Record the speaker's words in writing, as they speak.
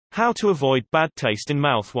How to avoid bad taste in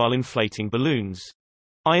mouth while inflating balloons.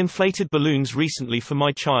 I inflated balloons recently for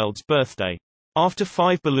my child's birthday. After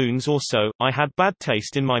 5 balloons or so, I had bad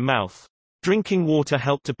taste in my mouth. Drinking water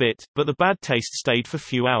helped a bit, but the bad taste stayed for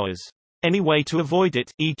few hours. Any way to avoid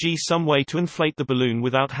it, e.g. some way to inflate the balloon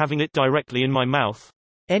without having it directly in my mouth?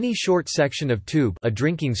 Any short section of tube, a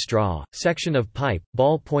drinking straw, section of pipe,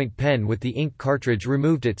 ballpoint pen with the ink cartridge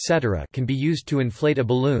removed etc. can be used to inflate a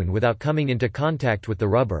balloon without coming into contact with the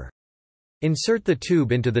rubber. Insert the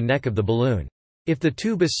tube into the neck of the balloon. If the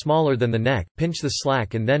tube is smaller than the neck, pinch the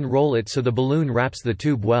slack and then roll it so the balloon wraps the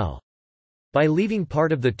tube well. By leaving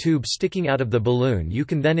part of the tube sticking out of the balloon, you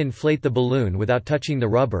can then inflate the balloon without touching the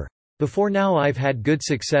rubber. Before now I've had good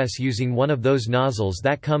success using one of those nozzles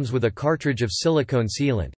that comes with a cartridge of silicone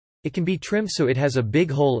sealant. It can be trimmed so it has a big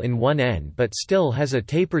hole in one end but still has a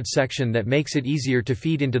tapered section that makes it easier to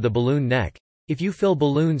feed into the balloon neck. If you fill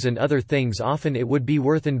balloons and other things often, it would be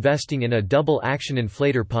worth investing in a double-action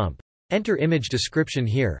inflator pump. Enter image description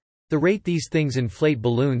here. The rate these things inflate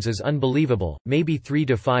balloons is unbelievable, maybe 3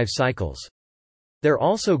 to 5 cycles. They're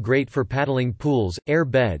also great for paddling pools, air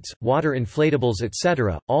beds, water inflatables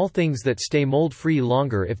etc., all things that stay mold-free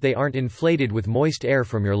longer if they aren't inflated with moist air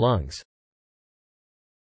from your lungs.